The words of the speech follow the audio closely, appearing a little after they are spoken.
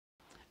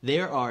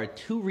There are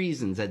two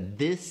reasons that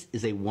this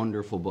is a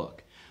wonderful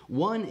book.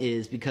 One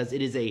is because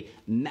it is a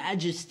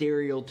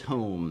magisterial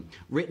tome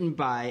written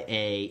by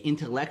an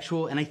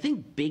intellectual and I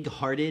think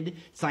big-hearted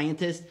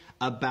scientist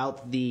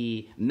about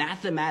the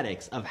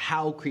mathematics of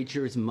how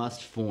creatures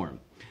must form.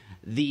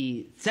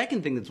 The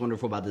second thing that's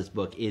wonderful about this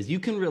book is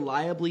you can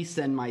reliably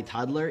send my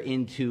toddler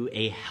into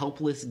a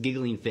helpless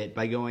giggling fit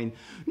by going,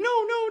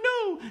 "No, no,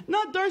 no,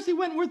 not Darcy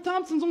Wentworth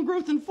Thompson's on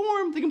Growth and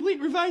Form, the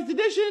complete revised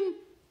edition."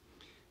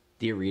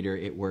 Dear reader,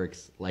 it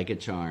works like a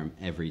charm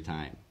every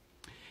time.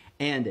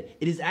 And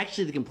it is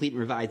actually the complete and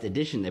revised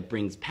edition that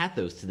brings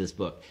pathos to this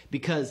book,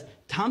 because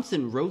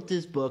Thompson wrote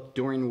this book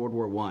during World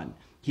War I.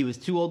 He was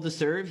too old to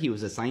serve, he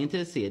was a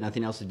scientist, he had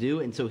nothing else to do,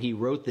 and so he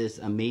wrote this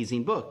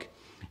amazing book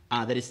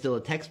that is still a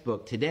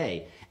textbook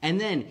today. And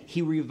then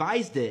he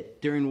revised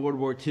it during World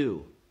War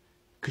II.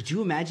 Could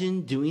you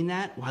imagine doing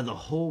that while the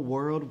whole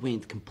world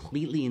went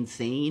completely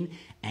insane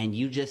and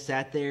you just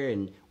sat there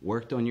and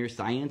worked on your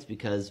science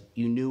because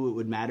you knew it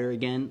would matter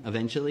again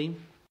eventually?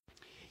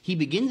 He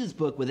begins his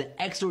book with an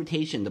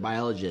exhortation to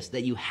biologists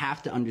that you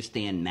have to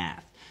understand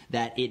math,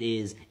 that it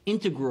is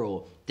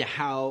integral to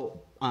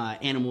how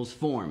animals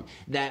form,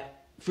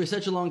 that for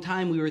such a long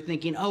time we were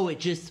thinking, oh,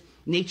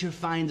 nature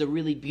finds a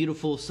really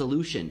beautiful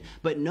solution.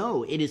 But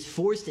no, it is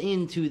forced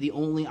into the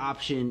only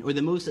option or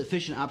the most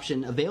efficient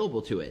option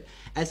available to it.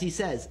 As he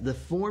says, the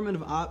form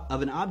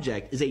of an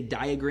object is a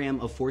diagram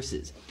of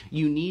forces.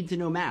 You need to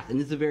know math, and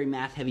this is a very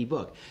math-heavy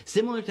book.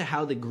 Similar to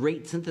how the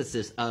great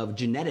synthesis of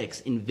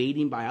genetics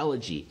invading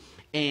biology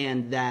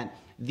and that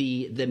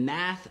the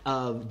math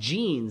of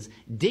genes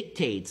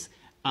dictates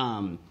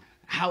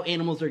how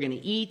animals are going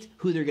to eat,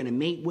 who they're going to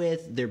mate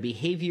with, their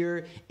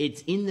behavior.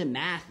 It's in the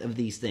math of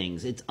these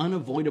things. It's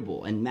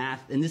unavoidable. And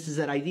math, and this is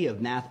that idea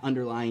of math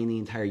underlying the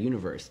entire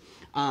universe.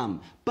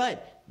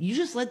 But you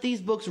just let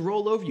these books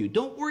roll over you.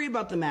 Don't worry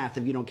about the math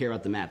if you don't care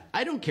about the math.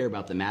 I don't care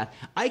about the math.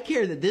 I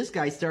care that this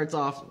guy starts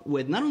off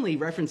with not only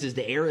references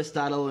to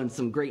Aristotle and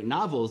some great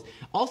novels,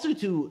 also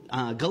to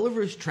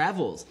Gulliver's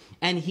Travels.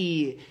 And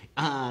he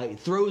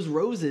throws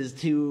roses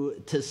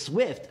to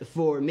Swift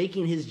for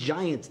making his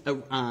giants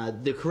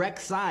the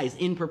correct size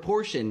in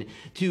proportion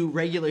to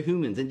regular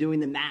humans and doing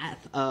the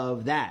math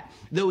of that.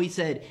 Though he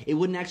said it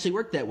wouldn't actually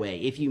work that way.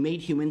 If you made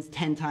humans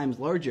 10 times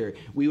larger,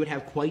 we would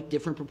have quite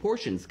different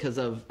proportions because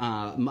of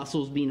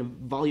muscles being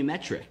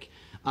volumetric.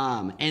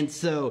 And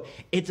so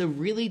it's a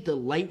really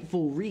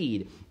delightful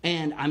read.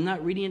 And I'm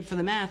not reading it for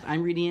the math.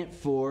 I'm reading it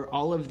for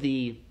all of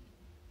the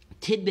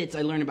tidbits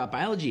I learn about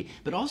biology,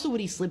 but also what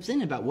he slips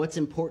in about what's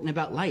important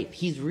about life.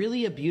 He's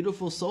really a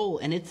beautiful soul,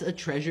 and it's a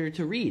treasure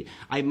to read.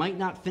 I might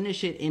not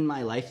finish it in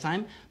my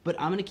lifetime, but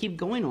I'm going to keep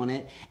going on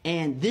it.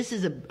 And this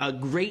is a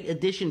great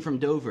addition from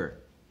Dover.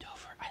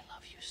 Dover, I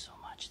love you so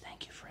much.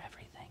 Thank you for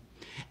everything.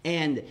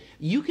 And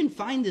you can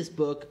find this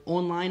book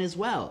online as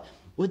well.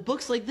 With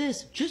books like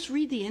this, just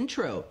read the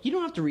intro. You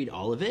don't have to read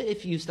all of it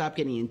if you stop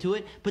getting into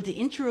it, but the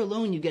intro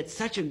alone, you get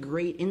such a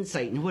great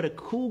insight into what a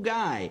cool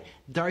guy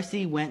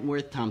Darcy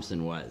Wentworth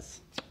Thompson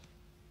was.